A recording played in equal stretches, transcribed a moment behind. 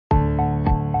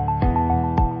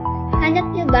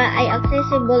Nahanap nyo ba ay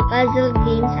accessible puzzle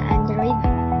game sa Android?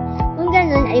 Kung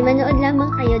ganun ay manood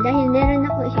lamang kayo dahil meron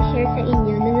ako isi-share sa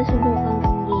inyo na nasubukan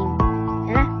kong game.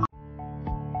 Tara!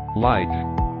 Like,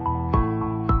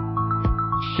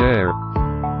 share,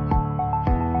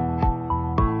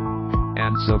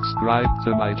 and subscribe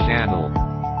to my channel.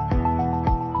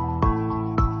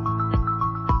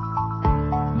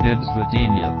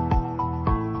 Nasubukan.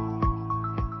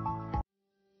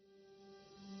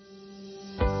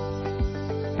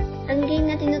 Ang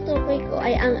game na tinutukoy ko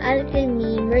ay ang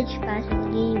Alchemy Merge Puzzle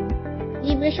Game.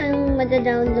 Libre siyang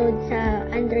mada-download sa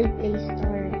Android Play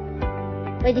Store.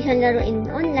 Pwede siyang laruin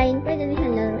online, pwede rin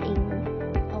siyang laruin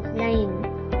offline.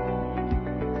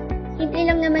 Simple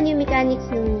lang naman yung mechanics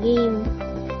ng game.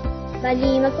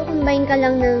 Bali, magkukombine ka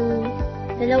lang ng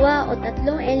 2 o 3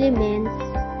 elements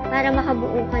para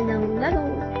makabuo ka ng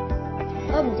bagong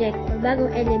object o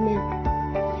bagong element.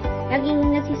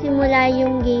 Laging nagsisimula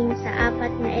yung game sa 4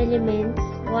 na elements: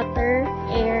 water,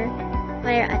 air,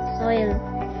 fire, at soil.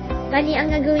 Bali, ang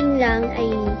gagawin lang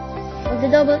ay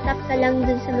mag-double tap ka lang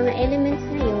dun sa mga elements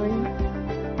na yun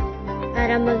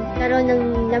para magkaroon ng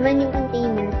laman yung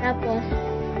container. Tapos,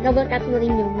 double tap mo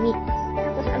rin yung mix.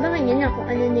 Tapos, abangan nyo na kung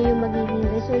ano na yung magiging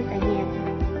resulta niya.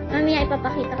 Mamaya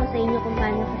ipapakita ko sa inyo kung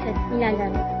paano ko siya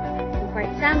nilalaro. So, for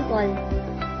example,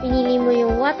 pinili mo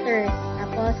yung water,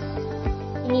 tapos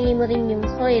pinili mo rin yung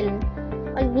soil.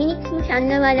 Pag minix mo siya, ang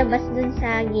lumalabas dun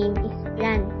sa game is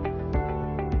plant.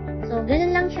 So,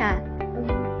 ganun lang siya.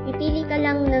 Pipili ka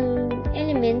lang ng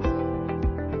elements.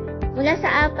 Mula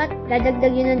sa 4,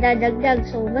 dadagdag yun ang dadagdag.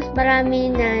 So, mas marami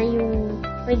na yung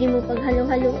pwede mo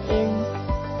paghalo-haluin.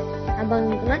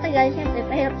 Habang tumatagal, syempre,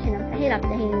 pahirap siya ng pahirap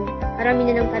dahil parami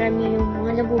na ng parami yung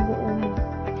mga nabubuo mo.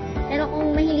 Pero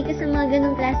kung mahilig ka sa mga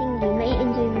ganung klaseng game,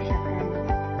 mai-enjoy mo siya.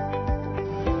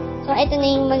 So, ito na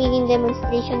yung magiging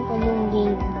demonstration ko ng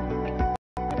game.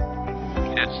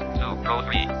 It's 2, row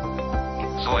 3.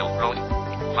 Soil, row,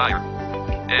 fire,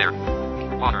 air,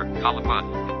 water, column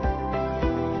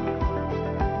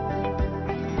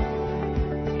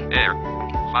 1. Air,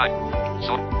 5,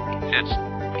 so, hit,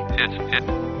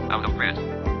 out of grid.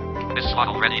 This slot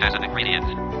already has an ingredient,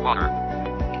 water.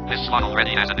 This slot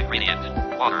already has an ingredient,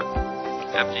 water.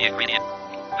 Empty ingredient,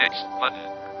 mix, button.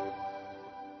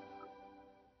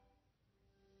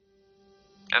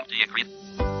 Empty ingredient.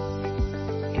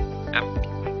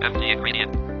 Empty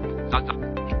ingredient.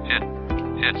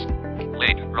 Hits.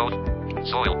 Lake, road.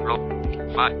 Soil, road.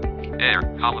 5. Air,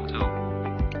 column 2.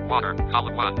 Water,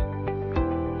 column 1.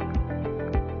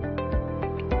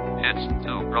 Hits,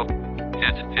 2, road.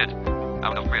 Hit.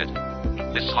 Out of grid.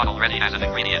 This slot already has an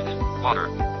ingredient. Water.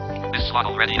 This slot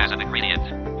already has an ingredient.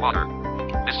 Water.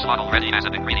 This slot already has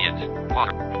an ingredient.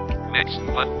 Water. Mix,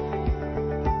 button.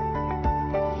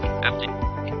 Empty.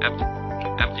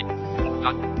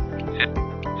 Dot.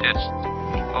 Hits.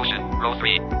 Ocean, row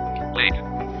 3. Lake.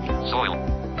 Soil.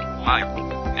 Fire.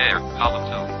 Air, column 2.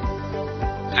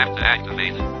 Tap to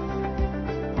activate.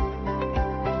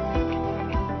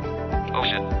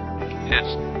 Ocean.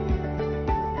 Hits.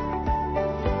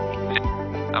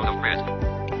 Out of grid.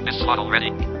 This slot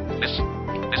already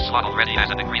has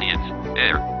an ingredient.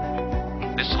 Air.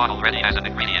 This slot already has an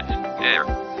ingredient. Air.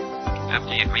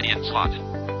 Empty ingredient slot.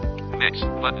 Mix,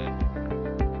 button.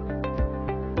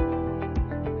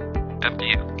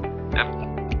 Empty.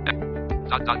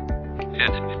 Dot.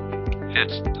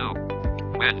 Hits, 2.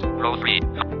 Wind, row 3.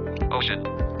 Ocean.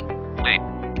 Lake.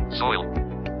 Soil.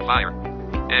 Fire.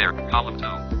 Air, column 2.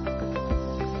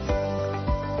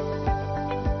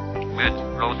 Wind,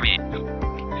 row 3.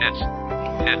 Hits.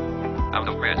 Out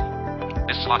of grid.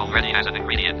 This slot already has an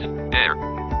ingredient. Air.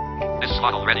 This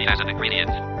slot already has an ingredient.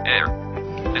 Air.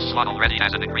 This slot already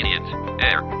has an ingredient.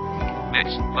 Air.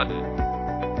 Mix, button.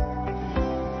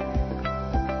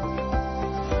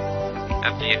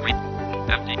 Empty ingredient.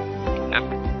 Empty.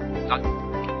 Dot.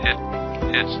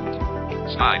 Hits.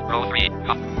 Sky, row 3.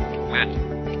 Wind.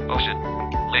 Ocean.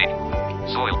 Lake.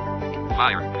 Soil.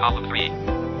 Fire, column 3.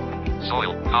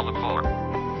 Soil, column 4.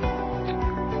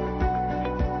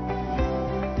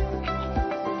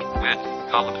 Wind,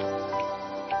 column.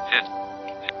 Hit.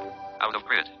 Out of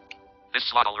grid. This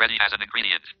slot already has an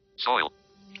ingredient. Soil.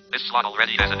 This slot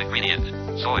already has an ingredient.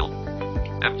 Soil.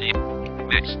 Empty.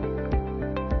 Mix.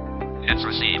 Hits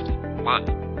received. 1.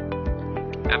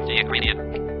 Empty ingredient.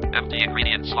 Empty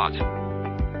ingredient slot.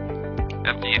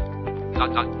 Empty.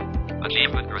 Dot.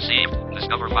 Achievement received.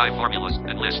 Discover 5 formulas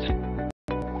and list.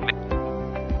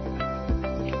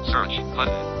 Search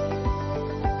button.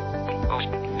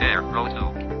 Ocean. Air. Row 2.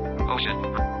 Ocean.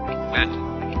 Wind.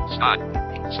 Sky.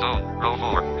 Stone. Row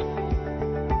 4.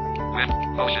 Wind.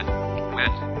 Ocean.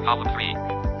 Wind. Column 3.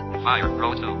 Fire,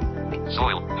 row 2.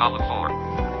 Soil, column 4.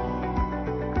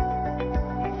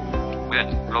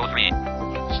 Wind, row 3.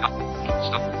 Stop.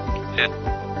 Stop. Hit.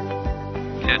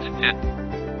 Hit. Hit.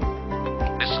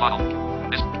 This slot.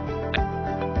 This.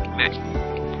 Mix.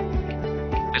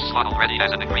 This slot already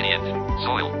has an ingredient.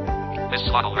 Soil. This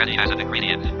slot already has an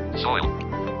ingredient. Soil.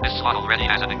 This slot already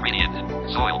has an ingredient.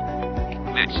 Soil.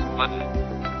 Mix. Button.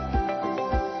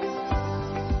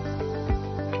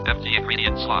 Empty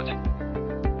ingredient slot.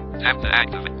 Tap to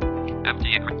activate.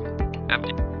 Empty ingredient.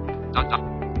 Empty. Dot dot.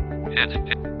 Hit.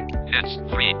 Hit. Hits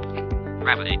 3.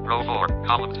 Gravity. Row 4.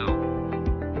 Column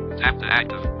 2. Tap to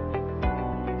active.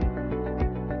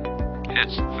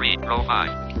 Hits 3. Row 5.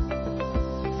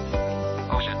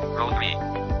 Ocean. Row 3.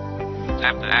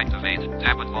 Tap to activate.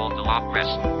 Tap and hold to lock press.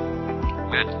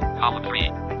 Wind. Column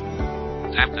 3.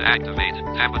 Tap to activate.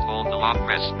 Tap and hold to lock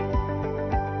press.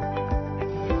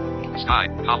 Sky.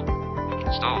 Column.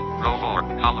 Stone. Row 4.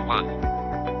 Column 1.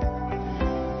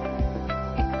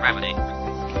 Gravity.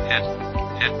 Hit.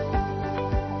 Hit.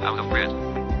 Out of grid.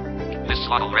 This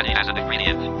slot already has an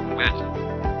ingredient. Wind.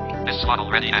 This slot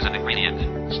already has an ingredient.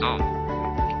 Stone.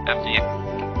 Empty.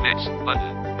 Mix.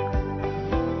 Button.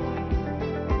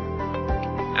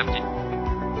 Empty.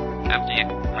 Empty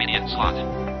ingredient slot.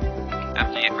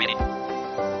 Empty ingredient.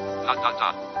 Dot dot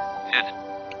dot. Hit.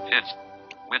 Hits.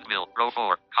 Windmill. Row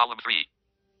 4. Column 3.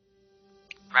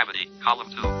 Gravity. Column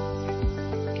 2.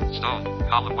 Stone.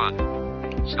 Column 1.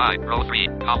 Sky. Row 3.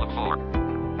 Column 4.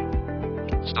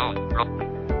 Stone. Row.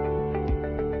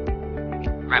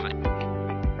 Gravity.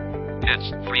 Hits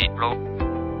 3. Row.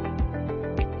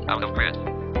 Out of grid.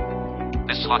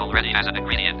 This slot already has an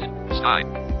ingredient. Sky.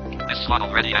 This slot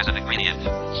already has an ingredient.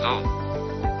 Stone.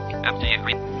 Empty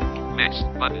ingredient. Mix.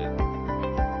 Button.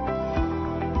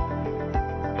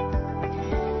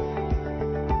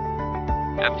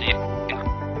 Empty.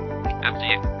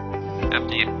 Empty.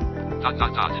 Empty. Dot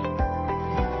dot dot.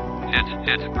 Hit.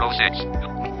 Hit. Row 6.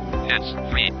 Hits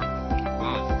 3.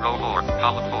 Moon. Row 4.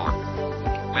 Column 4.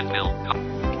 Windmill.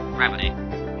 Gravity.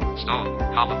 Stone.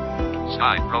 Column.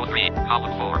 Sky. Row 3.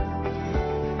 Column 4.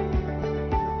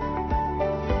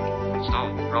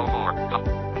 Stone. Row 4.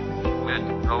 Wind.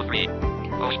 Row 3.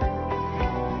 Ocean.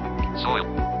 Soil.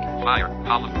 Fire.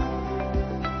 Column.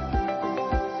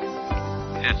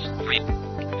 Hits 3.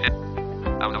 Hit.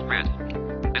 Out of grid.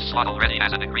 This slot already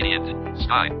has an ingredient.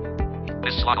 Sky.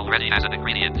 This slot already has an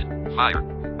ingredient. Fire.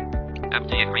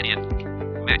 Empty ingredient.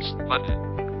 Mix. Button.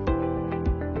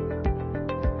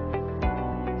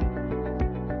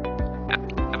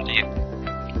 Empty.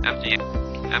 Empty.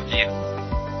 Empty.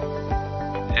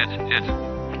 Hit. Hit.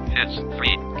 Hits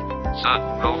 3. Sun.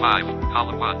 Row 5.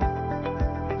 Column 1.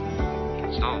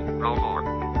 Stone. Row 4.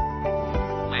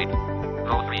 Lake.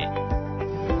 Row 3.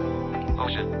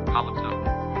 Ocean. Column 2.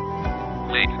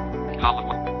 Lake. Column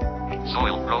 1.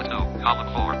 Soil. Row 2. Column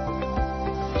 4.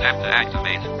 Tap to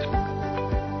activate.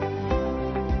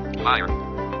 Fire.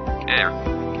 Air.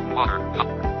 Water.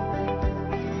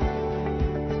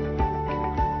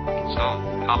 Stone.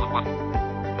 Column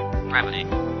 1. Gravity.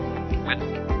 Wind.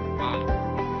 Moon.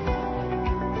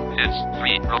 Hits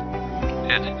 3. Row.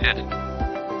 Hit. Hit.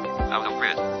 Out of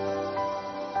grid.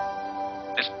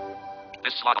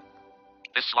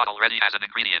 This slot already has an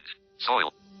ingredient.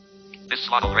 Soil. This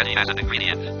slot already has an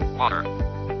ingredient. Water.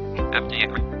 Empty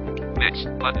ingredient. Mix.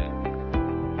 Button.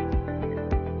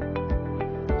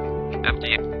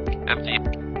 Empty. Empty.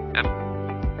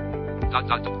 Dot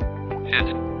dot. Hit.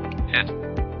 Hit.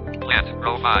 Plant.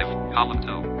 Row 5. Column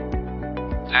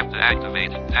 2. Tap to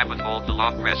activate. Tap and hold to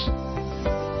long press.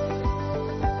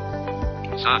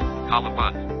 Sun. Column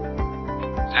 1.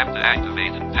 Tap to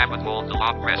activate. Tap and hold to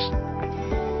long press.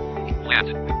 Plant.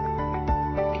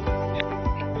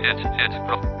 Hit. Hit.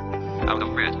 Row. Out of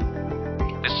grid.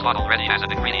 This slot already has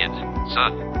an ingredient.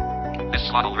 Sun. This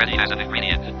slot already has an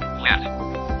ingredient. Plant.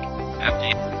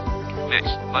 Empty. Mix.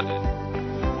 Button.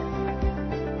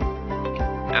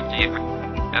 Empty.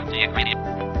 Empty ingredient.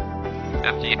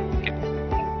 Empty.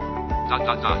 Dot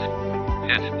dot dot.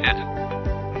 Hit. Hit.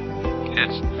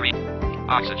 Hits 3.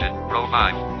 Oxygen. Row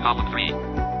 5. Column 3.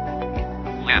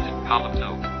 Plant. Column 2.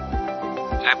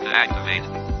 Tap to activate.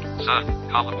 Sun.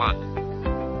 Column 1.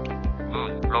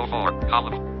 Moon. Row 4.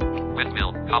 Column.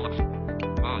 Windmill. Column.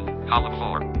 Moon. Column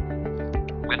 4.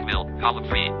 Windmill. Column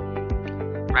 3.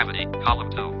 Gravity. Column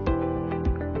 2.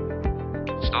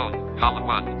 Stone. Column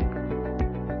 1.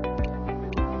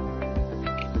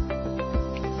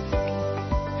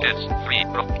 Hits 3.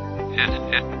 Row. Hit.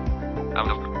 Hit. Out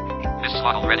of. This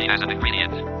slot already has an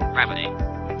ingredient. Gravity.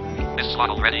 This slot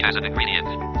already has an ingredient.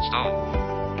 Stone.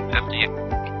 Empty.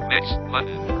 Mix.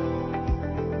 Button.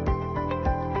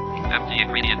 Empty.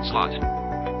 Empty ingredient slot.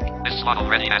 This slot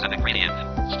already has an ingredient.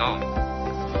 Stone.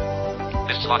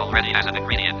 This slot already has an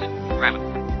ingredient. Granite.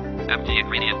 Empty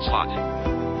ingredient slot.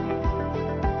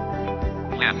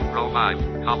 Plant, row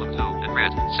 5, column 2, in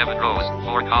red, 7 rows,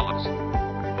 4 columns.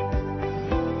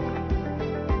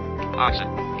 Oxen.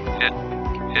 Hit.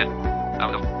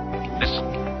 Out of.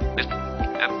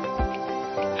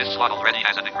 This slot already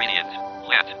has an ingredient.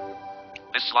 Plant.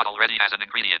 This slot already has an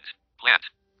ingredient. Plant.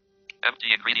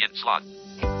 Empty ingredient slot.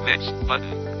 Mix,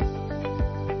 button.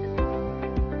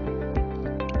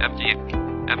 Empty.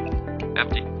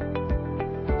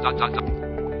 Dot.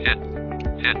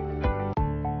 Hit.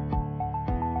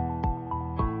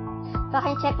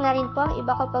 Paki-check na rin po ang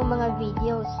iba ko pang mga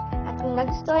videos. At kung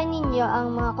nagustuhan ninyo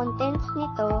ang mga contents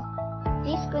nito,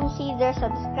 please consider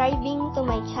subscribing to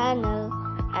my channel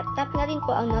at tap na rin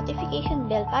po ang notification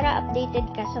bell para updated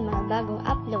ka sa mga bagong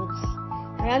uploads.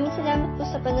 Maraming salamat po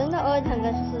sa panonood.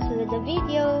 Hanggang sa susunod na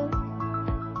video.